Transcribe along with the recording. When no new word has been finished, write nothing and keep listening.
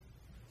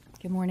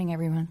Good morning,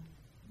 everyone.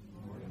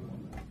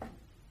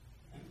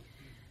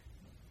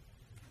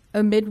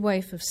 O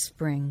midwife of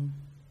spring,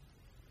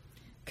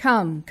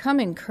 come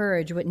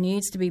encourage what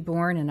needs to be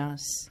born in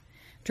us.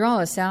 Draw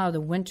us out of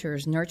the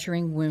winter's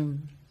nurturing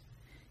womb.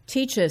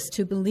 Teach us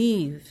to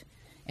believe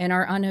in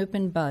our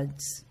unopened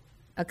buds.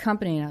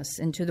 Accompany us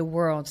into the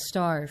world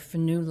starved for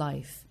new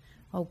life.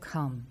 Oh,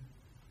 come.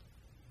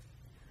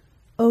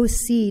 O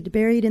seed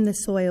buried in the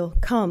soil,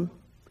 come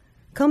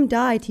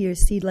die to your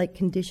seed-like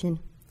condition.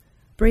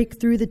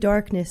 Break through the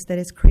darkness that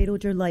has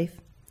cradled your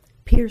life.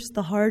 Pierce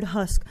the hard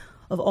husk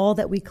of all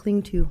that we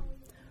cling to.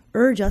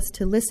 Urge us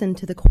to listen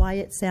to the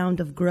quiet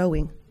sound of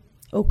growing.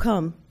 Oh,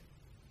 come.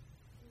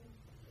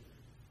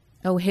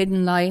 O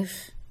hidden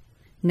life,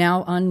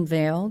 now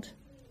unveiled,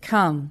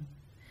 come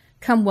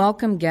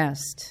welcome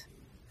guest.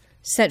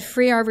 Set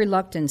free our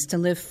reluctance to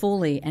live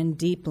fully and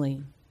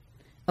deeply.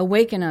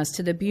 Awaken us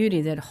to the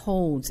beauty that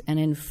holds and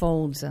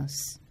enfolds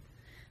us.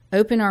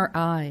 Open our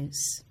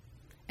eyes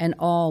and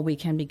all we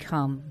can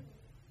become.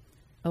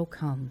 Oh,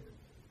 come.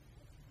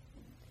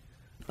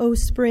 O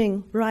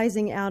spring,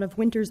 rising out of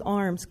winter's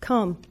arms,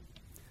 come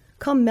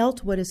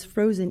melt what is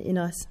frozen in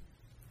us.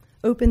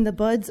 Open the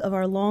buds of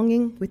our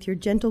longing with your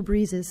gentle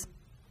breezes.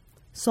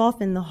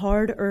 Soften the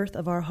hard earth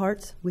of our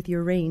hearts with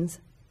your rains.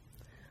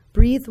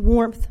 Breathe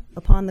warmth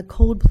upon the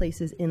cold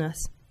places in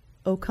us.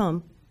 O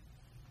come.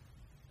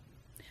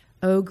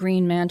 O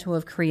green mantle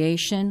of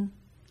creation,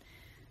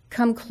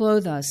 come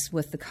clothe us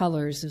with the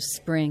colors of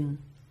spring.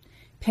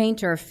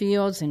 Paint our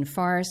fields and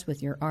forests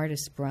with your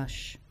artist's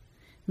brush.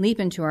 Leap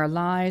into our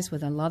lives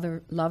with a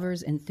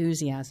lover's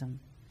enthusiasm.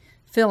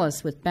 Fill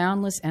us with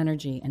boundless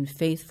energy and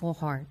faithful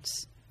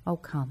hearts. Oh,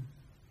 come.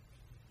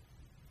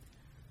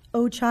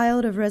 O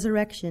child of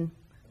resurrection,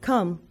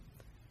 come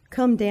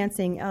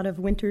dancing out of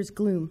winter's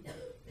gloom.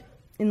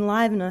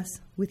 Enliven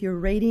us with your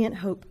radiant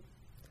hope.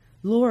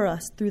 Lure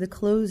us through the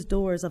closed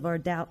doors of our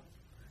doubt.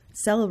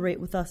 Celebrate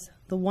with us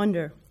the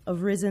wonder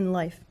of risen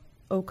life.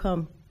 Oh,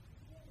 come.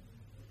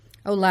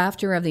 O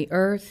laughter of the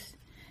earth,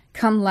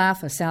 come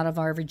laugh us out of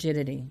our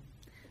rigidity.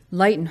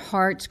 Lighten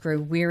hearts grow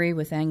weary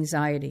with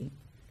anxiety.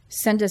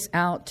 Send us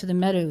out to the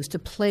meadows to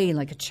play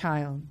like a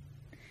child.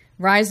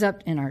 Rise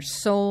up in our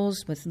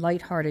souls with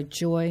light-hearted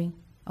joy.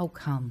 Oh,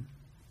 come.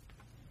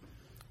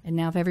 And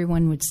now if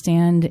everyone would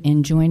stand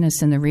and join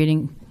us in the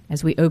reading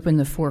as we open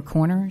the four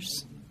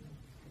corners.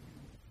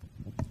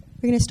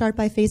 We're going to start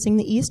by facing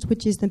the east,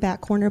 which is the back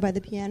corner by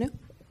the piano.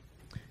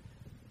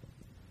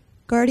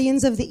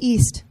 Guardians of the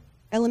east,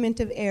 element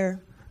of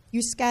air,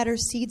 you scatter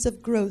seeds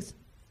of growth.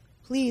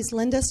 Please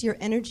lend us your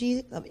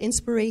energy of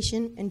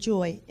inspiration and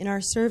joy in our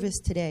service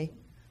today.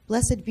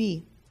 Blessed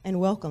be and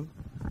welcome.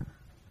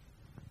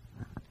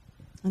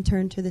 And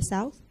turn to the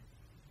south.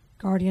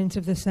 Guardians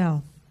of the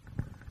south,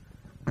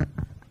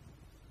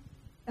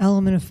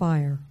 element of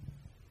fire,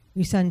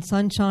 we send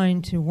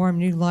sunshine to warm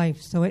new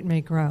life so it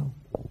may grow.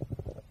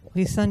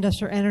 Please send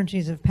us your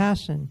energies of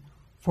passion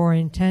for our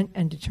intent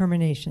and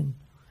determination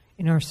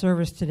in our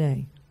service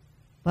today.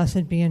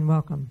 Blessed be and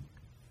welcome.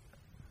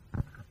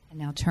 And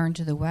now turn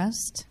to the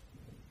west.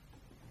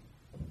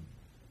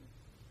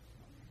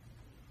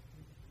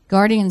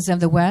 Guardians of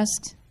the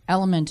west,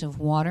 element of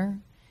water,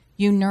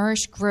 you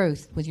nourish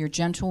growth with your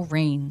gentle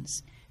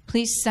rains.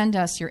 Please send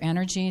us your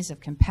energies of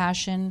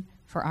compassion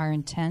for our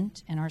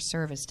intent and our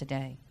service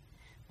today.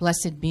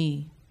 Blessed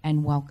be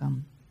and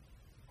welcome.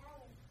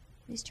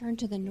 Please turn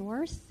to the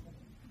north.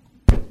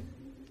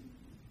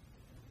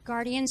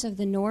 Guardians of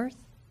the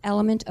north,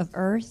 element of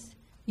earth,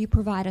 you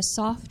provide a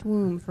soft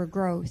womb for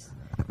growth.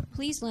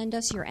 Please lend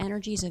us your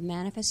energies of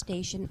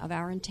manifestation of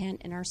our intent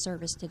in our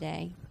service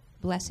today.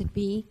 Blessed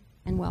be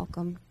and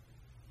welcome.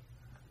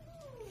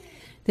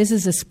 This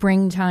is a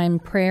springtime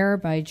prayer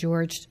by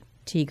George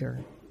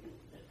Teager.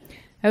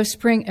 O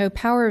spring, O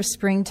power of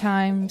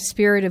springtime,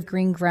 spirit of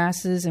green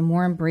grasses and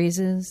warm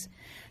breezes,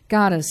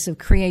 goddess of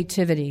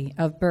creativity,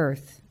 of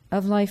birth,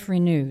 of life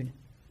renewed.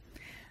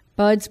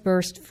 Buds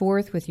burst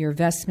forth with your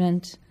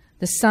vestment,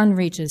 the sun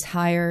reaches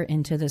higher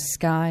into the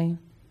sky.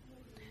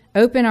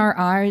 Open our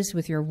eyes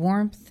with your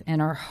warmth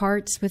and our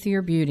hearts with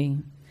your beauty.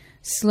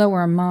 Slow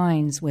our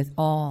minds with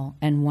awe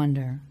and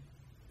wonder.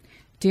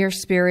 Dear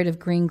spirit of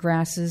green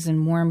grasses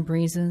and warm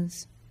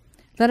breezes,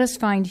 let us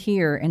find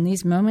here in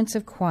these moments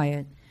of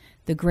quiet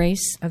the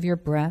grace of your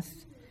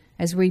breath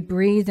as we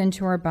breathe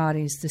into our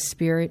bodies the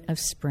spirit of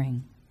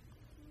spring.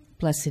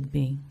 Blessed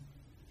be.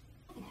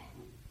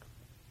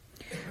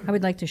 I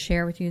would like to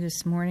share with you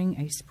this morning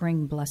a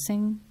spring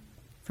blessing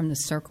from the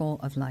Circle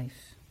of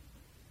Life.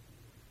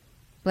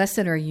 Blessed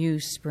are you,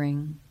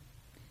 spring,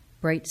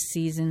 bright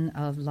season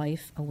of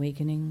life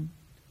awakening.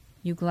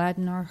 You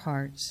gladden our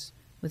hearts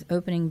with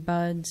opening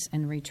buds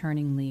and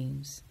returning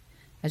leaves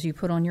as you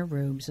put on your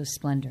robes of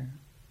splendor.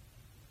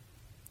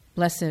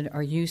 Blessed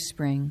are you,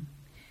 spring.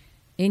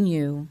 In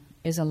you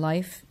is a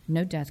life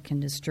no death can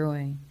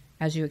destroy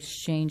as you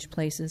exchange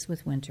places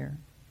with winter.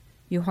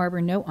 You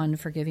harbor no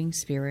unforgiving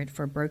spirit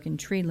for broken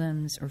tree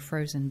limbs or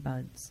frozen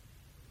buds.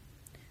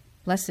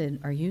 Blessed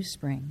are you,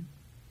 spring.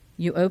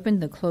 You open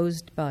the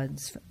closed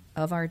buds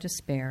of our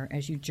despair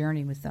as you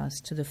journey with us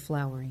to the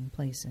flowering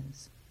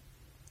places.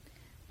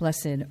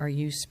 Blessed are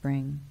you,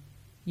 spring.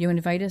 You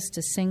invite us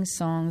to sing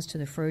songs to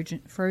the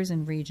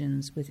frozen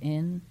regions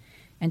within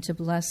and to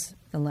bless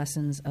the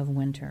lessons of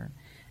winter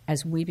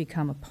as we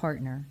become a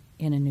partner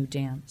in a new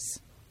dance.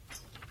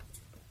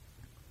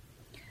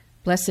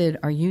 Blessed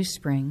are you,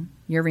 spring.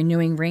 Your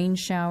renewing rain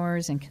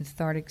showers and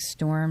cathartic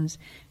storms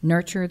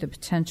nurture the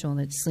potential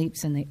that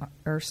sleeps in the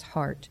earth's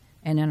heart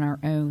and in our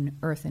own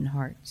earthen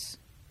hearts.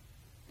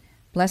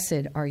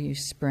 Blessed are you,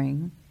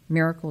 spring,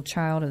 miracle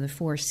child of the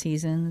four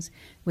seasons.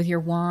 With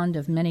your wand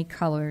of many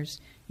colors,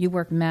 you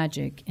work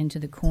magic into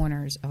the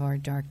corners of our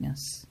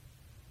darkness.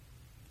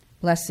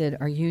 Blessed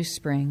are you,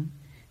 spring,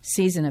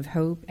 season of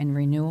hope and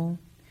renewal,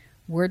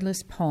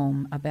 wordless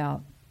poem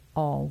about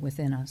all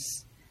within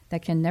us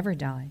that can never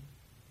die.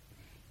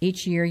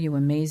 Each year you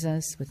amaze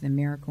us with the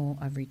miracle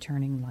of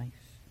returning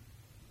life.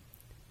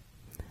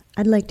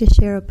 I'd like to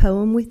share a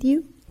poem with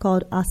you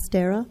called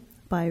Astera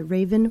by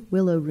Raven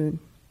Willowrune.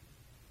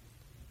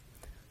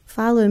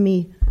 Follow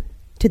me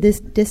to this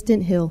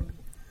distant hill.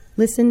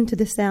 Listen to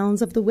the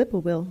sounds of the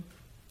whippoorwill.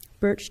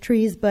 Birch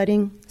trees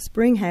budding,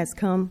 spring has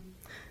come.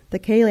 The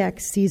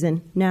Kalak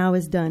season now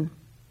is done.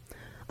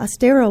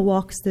 Astera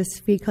walks this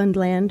fecund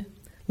land.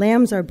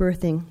 Lambs are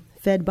birthing,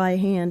 fed by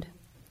hand.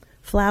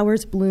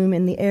 Flowers bloom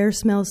and the air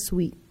smells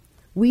sweet.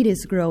 Wheat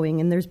is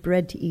growing and there's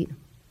bread to eat.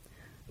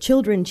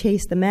 Children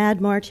chase the mad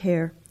March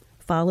hare.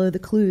 Follow the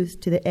clues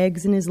to the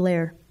eggs in his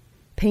lair.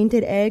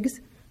 Painted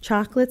eggs,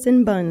 chocolates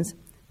and buns,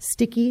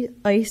 sticky,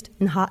 iced,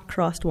 and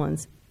hot-crossed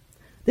ones.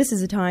 This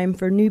is a time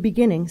for new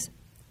beginnings,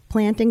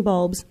 planting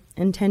bulbs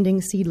and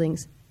tending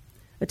seedlings,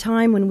 a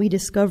time when we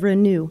discover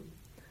anew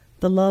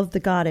the love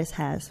the goddess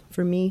has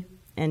for me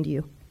and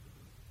you.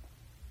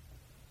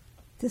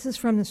 This is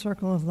from the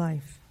Circle of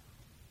Life.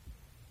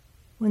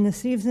 When the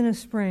season of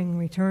spring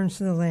returns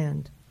to the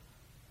land,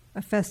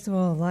 a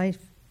festival of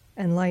life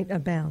and light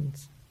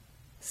abounds.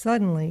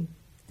 Suddenly,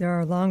 there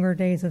are longer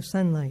days of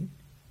sunlight,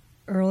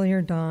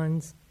 earlier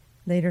dawns,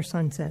 later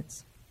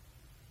sunsets.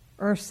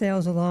 Earth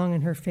sails along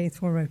in her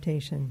faithful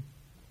rotation.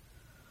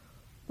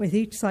 With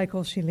each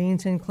cycle, she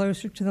leans in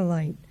closer to the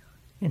light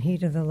and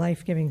heat of the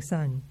life-giving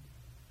sun.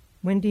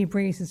 Windy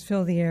breezes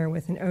fill the air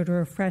with an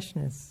odor of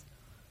freshness.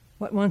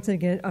 What once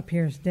again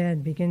appears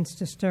dead begins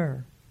to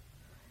stir.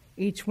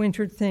 Each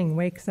wintered thing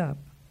wakes up,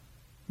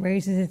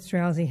 raises its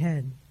drowsy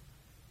head,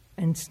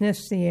 and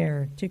sniffs the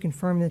air to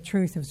confirm the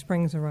truth of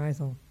spring's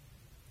arrival.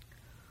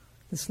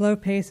 The slow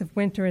pace of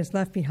winter is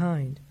left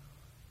behind,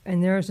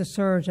 and there is a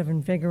surge of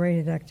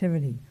invigorated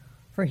activity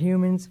for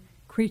humans,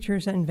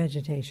 creatures, and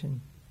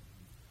vegetation.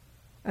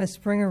 As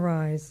spring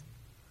arrives,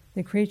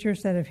 the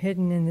creatures that have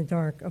hidden in the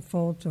dark of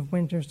folds of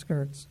winter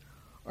skirts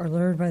are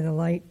lured by the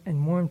light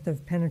and warmth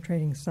of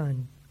penetrating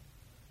sun.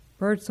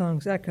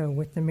 Birdsongs echo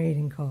with the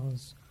mating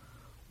calls.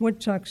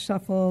 Woodchucks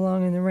shuffle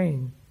along in the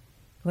rain,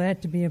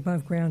 glad to be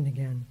above ground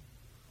again.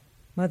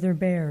 Mother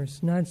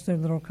bears nudge their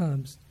little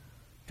cubs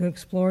to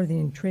explore the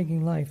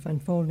intriguing life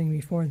unfolding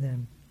before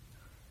them.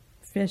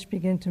 Fish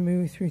begin to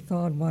move through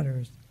thawed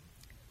waters.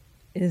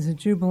 It is a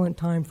jubilant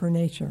time for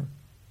nature.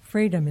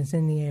 Freedom is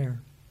in the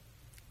air.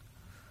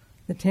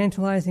 The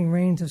tantalizing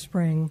rains of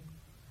spring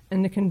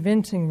and the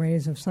convincing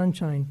rays of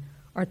sunshine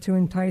are too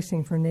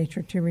enticing for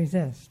nature to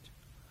resist.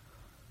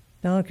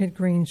 Delicate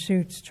green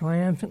shoots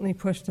triumphantly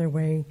push their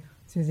way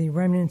through the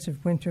remnants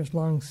of winter's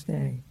long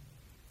stay.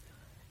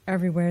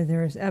 Everywhere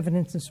there is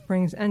evidence of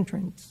spring's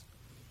entrance.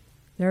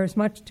 There is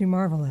much to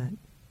marvel at.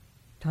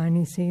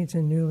 Tiny seeds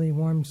in newly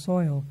warmed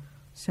soil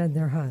shed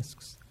their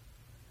husks.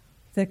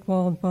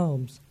 Thick-walled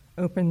bulbs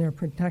open their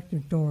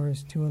protective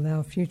doors to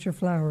allow future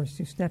flowers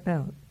to step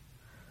out.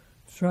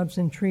 Shrubs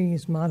and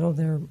trees model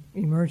their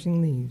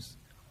emerging leaves.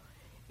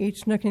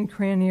 Each nook and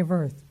cranny of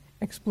earth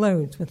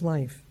explodes with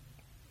life.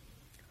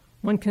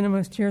 One can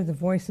almost hear the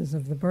voices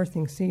of the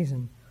birthing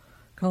season,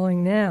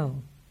 calling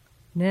now,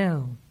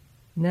 now,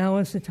 now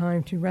is the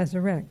time to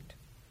resurrect.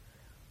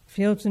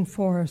 Fields and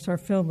forests are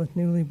filled with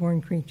newly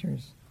born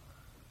creatures.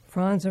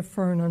 Fronds of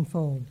fern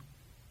unfold.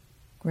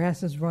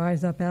 Grasses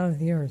rise up out of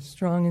the earth,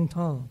 strong and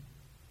tall.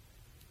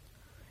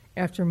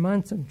 After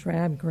months of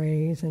drab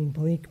grays and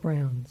bleak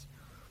browns,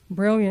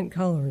 brilliant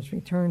colors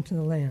return to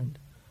the land.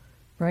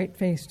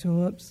 Bright-faced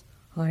tulips,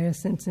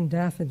 hyacinths, and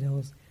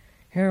daffodils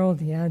herald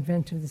the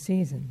advent of the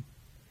season.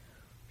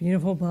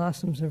 Beautiful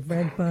blossoms of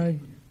redbud,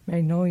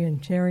 magnolia,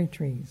 and cherry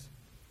trees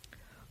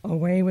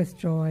away with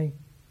joy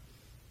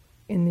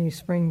in these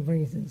spring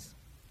breezes.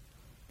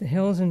 The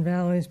hills and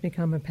valleys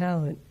become a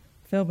palette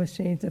filled with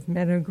shades of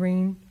meadow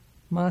green,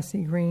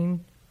 mossy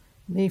green,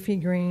 leafy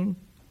green,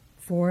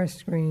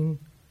 forest green,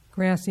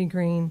 grassy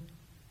green,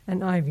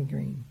 and ivy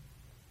green.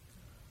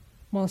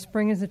 While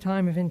spring is a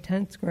time of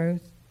intense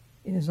growth,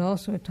 it is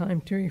also a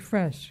time to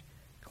refresh,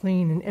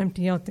 clean, and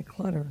empty out the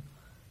clutter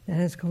that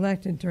has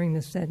collected during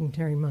the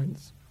sedentary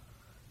months.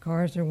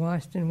 Cars are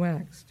washed and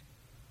waxed.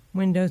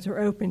 Windows are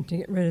opened to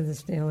get rid of the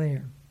stale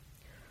air.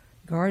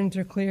 Gardens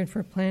are cleared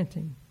for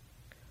planting.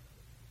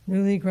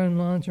 Newly grown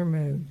lawns are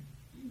mowed.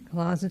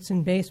 Closets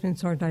and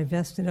basements are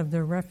divested of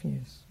their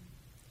refuse.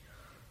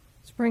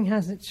 Spring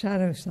has its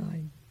shadow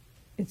side.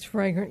 Its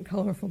fragrant,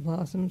 colorful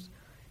blossoms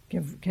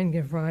can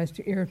give rise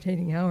to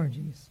irritating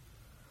allergies.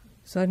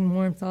 Sudden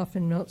warmth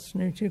often melts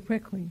snow too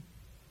quickly.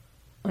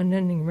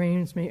 Unending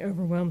rains may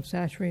overwhelm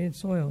saturated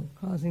soil,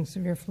 causing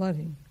severe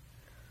flooding.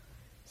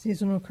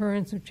 Seasonal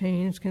currents of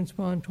change can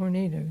spawn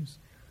tornadoes,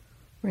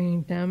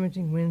 bringing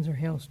damaging winds or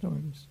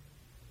hailstorms.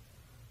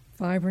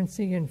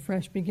 Vibrancy and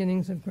fresh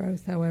beginnings of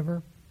growth,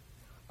 however,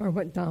 are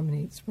what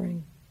dominate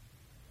spring.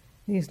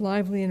 These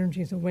lively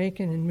energies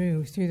awaken and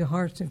move through the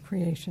hearts of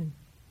creation.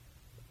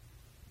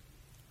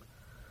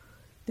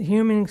 The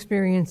human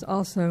spirit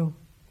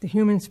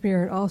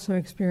also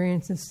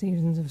experiences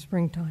seasons of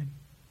springtime.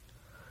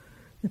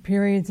 The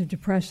periods of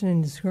depression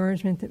and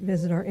discouragement that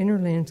visit our inner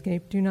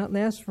landscape do not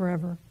last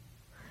forever.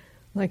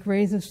 Like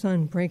rays of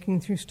sun breaking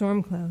through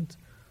storm clouds,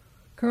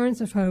 currents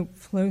of hope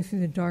flow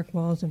through the dark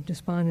walls of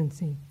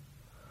despondency.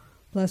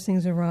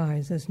 Blessings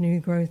arise as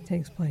new growth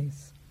takes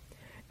place.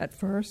 At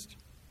first,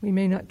 we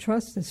may not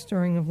trust the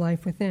stirring of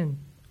life within,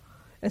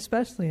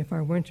 especially if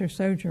our winter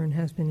sojourn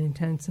has been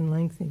intense and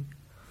lengthy.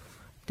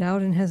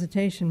 Doubt and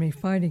hesitation may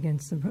fight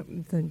against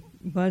the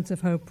buds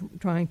of hope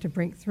trying to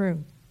break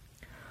through.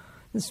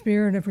 The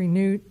spirit of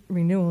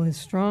renewal is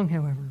strong,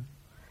 however,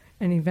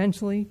 and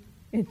eventually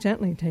it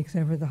gently takes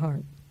over the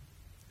heart.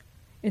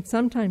 It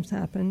sometimes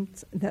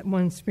happens that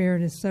one's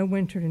spirit is so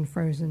wintered and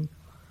frozen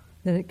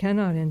that it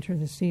cannot enter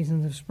the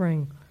seasons of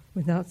spring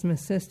without some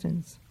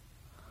assistance.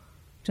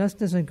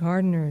 Just as a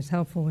gardener is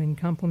helpful in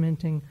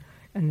complementing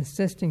and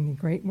assisting the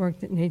great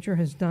work that nature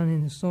has done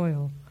in the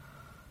soil,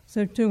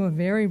 so too a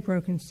very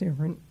broken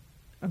spirit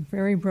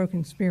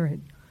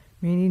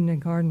may need a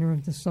gardener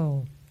of the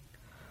soul,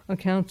 a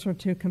counselor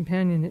to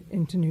companion it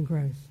into new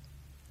growth.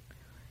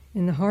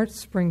 In the heart's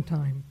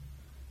springtime,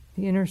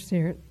 the inner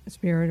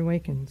spirit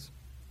awakens.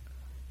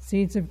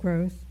 Seeds of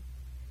growth,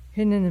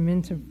 hidden in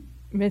the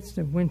midst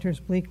of winter's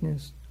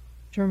bleakness,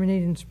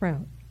 germinate and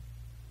sprout.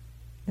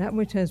 That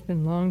which has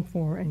been longed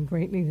for and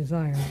greatly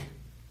desired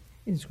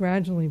is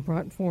gradually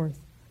brought forth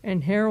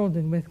and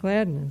heralded with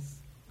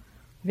gladness.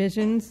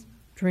 Visions,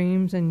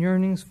 dreams, and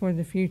yearnings for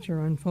the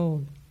future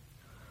unfold.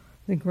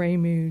 The gray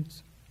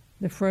moods,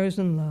 the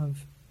frozen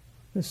love,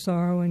 the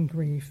sorrow and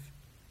grief,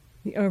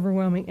 the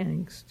overwhelming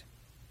angst,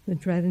 the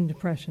dread and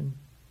depression.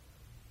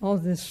 All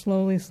this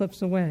slowly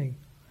slips away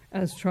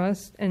as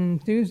trust and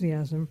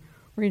enthusiasm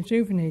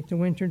rejuvenate the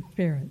wintered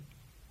spirit.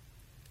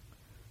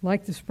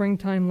 Like the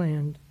springtime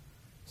land,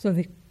 so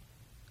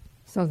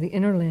the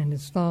inner land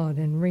is thawed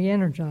and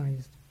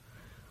re-energized.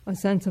 A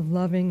sense of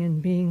loving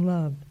and being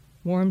loved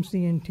warms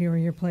the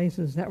interior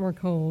places that were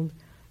cold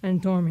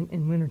and dormant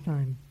in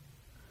wintertime.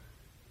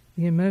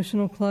 The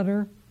emotional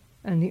clutter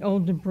and the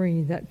old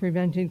debris that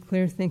prevented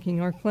clear thinking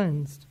are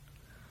cleansed.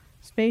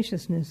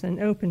 Spaciousness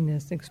and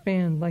openness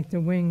expand like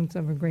the wings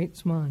of a great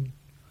swan.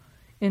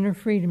 Inner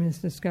freedom is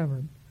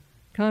discovered.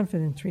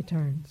 Confidence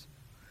returns.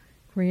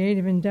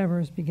 Creative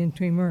endeavors begin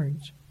to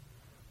emerge.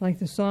 Like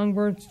the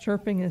songbirds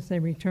chirping as they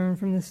return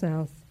from the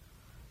south,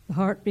 the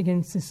heart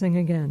begins to sing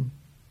again.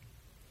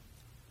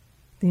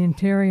 The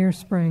interior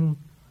spring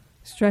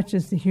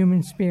stretches the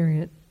human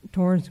spirit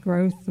towards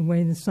growth the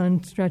way the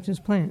sun stretches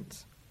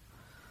plants.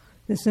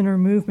 This inner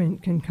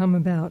movement can come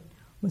about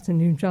with a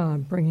new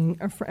job, bringing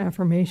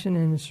affirmation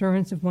and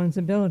assurance of one's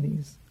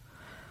abilities.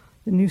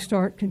 The new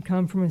start could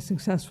come from a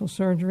successful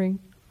surgery,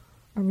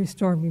 a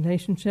restored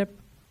relationship,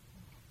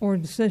 or a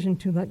decision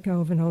to let go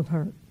of an old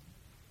hurt.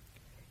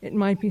 It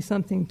might be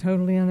something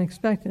totally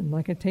unexpected,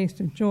 like a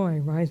taste of joy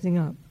rising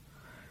up,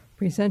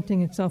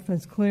 presenting itself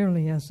as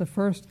clearly as the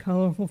first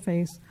colorful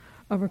face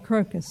of a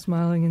crocus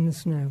smiling in the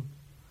snow.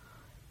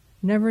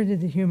 Never did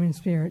the human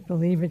spirit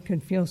believe it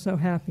could feel so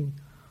happy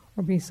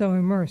or be so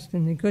immersed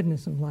in the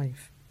goodness of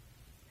life.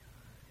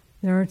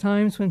 There are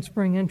times when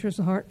spring enters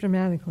the heart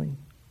dramatically.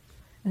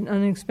 An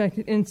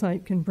unexpected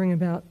insight can bring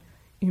about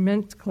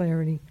immense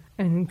clarity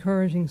and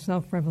encouraging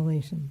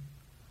self-revelation.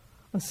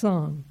 A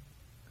song,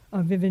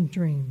 a vivid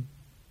dream,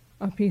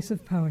 a piece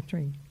of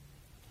poetry.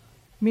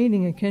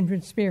 Meeting a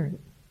kindred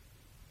spirit,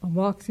 a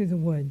walk through the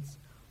woods,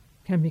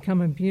 can become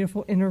a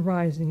beautiful inner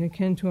rising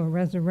akin to a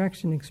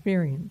resurrection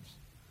experience.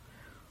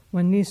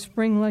 When these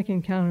spring-like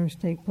encounters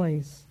take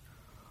place,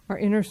 our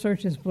inner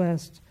search is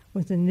blessed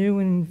with a new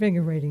and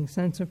invigorating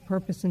sense of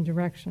purpose and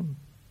direction.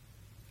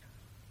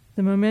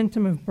 The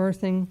momentum of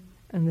birthing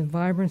and the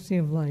vibrancy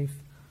of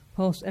life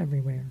pulse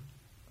everywhere.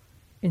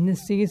 In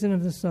this season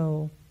of the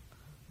soul,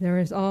 there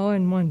is awe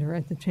and wonder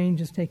at the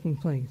changes taking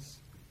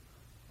place.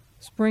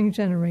 Spring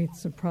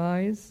generates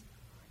surprise,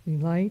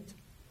 delight,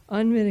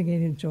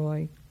 unmitigated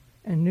joy,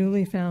 and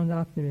newly found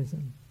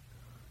optimism.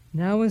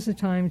 Now is the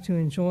time to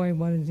enjoy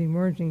what is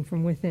emerging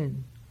from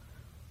within,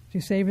 to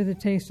savor the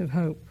taste of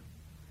hope,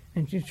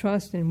 and to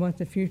trust in what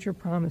the future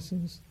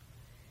promises.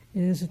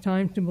 It is a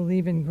time to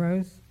believe in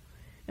growth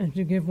and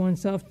to give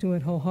oneself to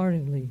it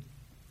wholeheartedly.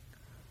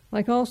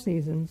 Like all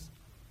seasons,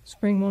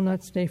 spring will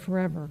not stay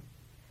forever.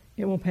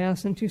 It will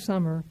pass into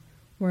summer,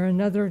 where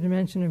another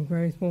dimension of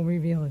growth will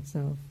reveal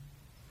itself.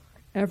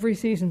 Every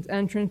season's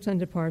entrance and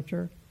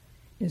departure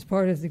is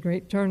part of the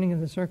great turning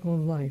of the circle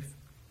of life.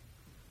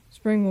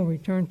 Spring will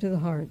return to the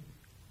heart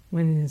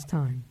when it is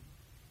time.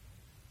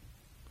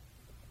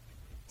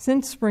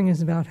 Since spring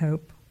is about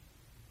hope,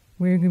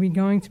 we're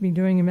going to be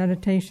doing a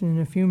meditation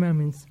in a few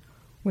moments,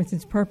 with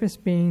its purpose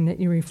being that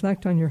you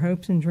reflect on your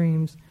hopes and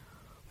dreams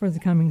for the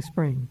coming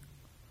spring.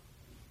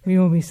 We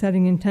will be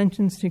setting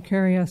intentions to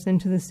carry us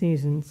into the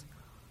seasons,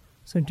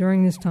 so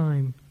during this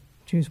time,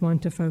 choose one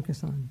to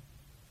focus on.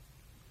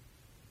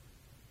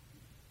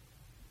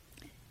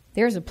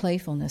 There's a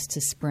playfulness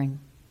to spring.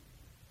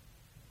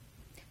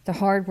 The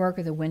hard work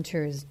of the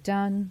winter is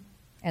done,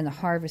 and the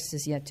harvest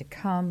is yet to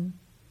come.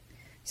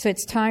 So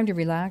it's time to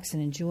relax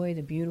and enjoy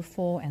the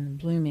beautiful and the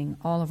blooming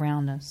all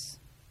around us.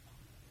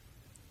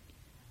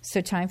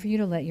 So time for you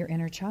to let your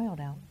inner child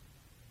out.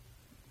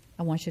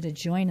 I want you to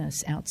join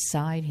us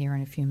outside here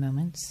in a few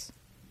moments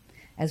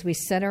as we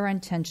set our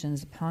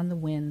intentions upon the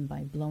wind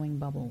by blowing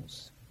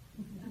bubbles.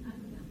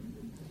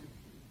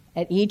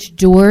 At each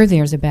door,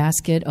 there's a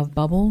basket of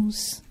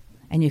bubbles,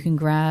 and you can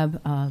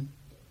grab a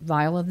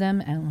vial of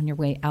them on your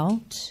way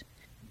out.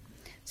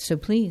 So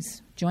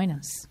please, join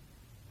us.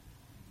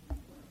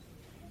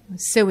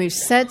 So we've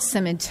set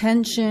some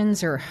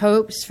intentions or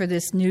hopes for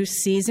this new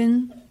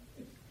season.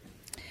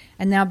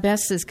 And now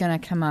Bess is going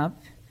to come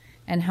up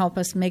and help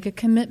us make a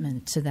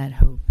commitment to that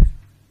hope.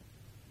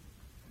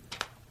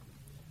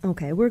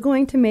 Okay, we're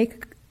going to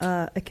make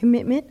a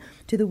commitment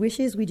to the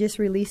wishes we just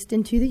released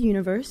into the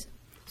universe.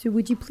 So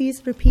would you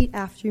please repeat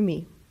after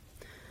me?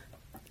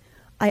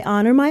 I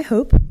honor my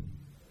hope,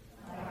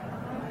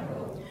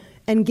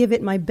 and give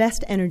it my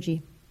best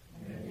energy.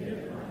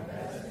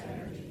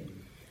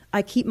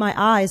 I keep my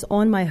eyes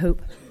on my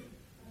hope,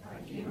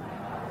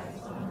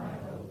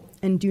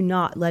 and do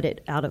not let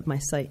it out of my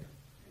sight.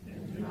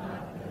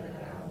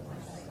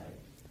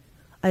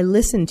 I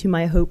listen to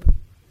my hope,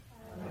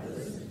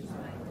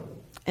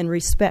 and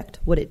respect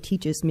what it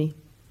teaches me.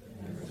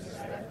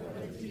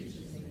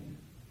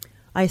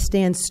 I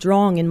stand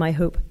strong in my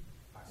hope,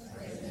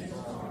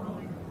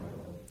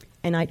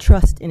 and I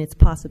trust in its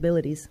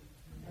possibilities.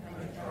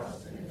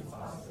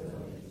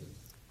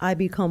 I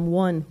become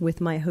one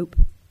with my hope,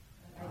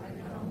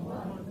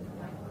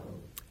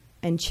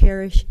 and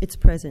cherish its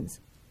presence.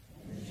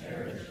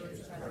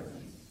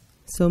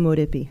 So mote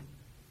it be.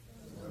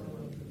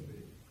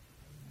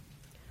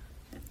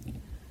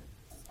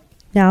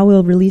 Now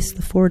we'll release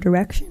the 4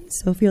 directions.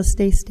 So if you'll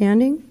stay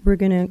standing, we're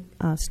going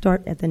to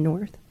start at the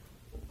north,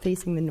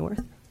 facing the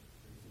north.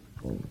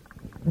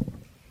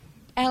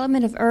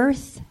 Element of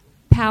earth,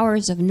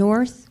 powers of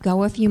north,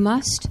 go if you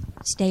must,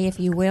 stay if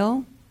you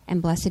will,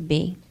 and blessed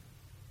be.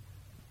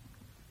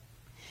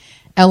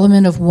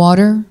 Element of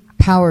water,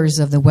 powers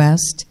of the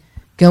west,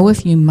 go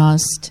if you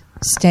must,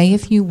 stay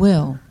if you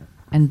will,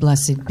 and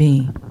blessed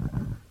be.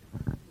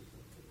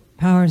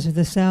 Powers of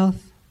the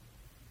south,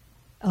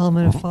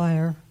 element of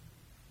fire,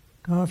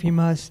 go if you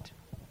must,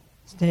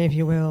 stay if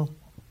you will,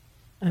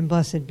 and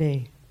blessed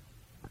be.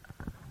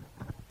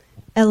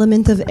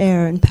 Element of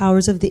air and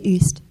powers of the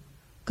east,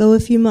 go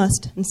if you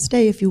must, and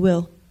stay if you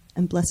will,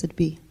 and blessed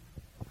be.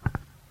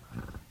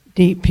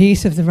 Deep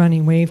peace of the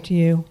running wave to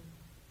you,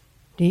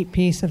 deep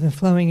peace of the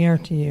flowing air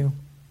to you,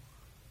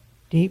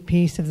 deep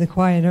peace of the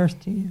quiet earth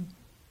to you,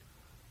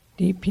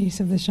 deep peace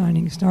of the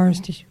shining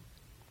stars to you,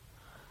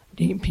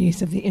 deep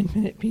peace of the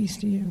infinite peace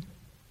to you.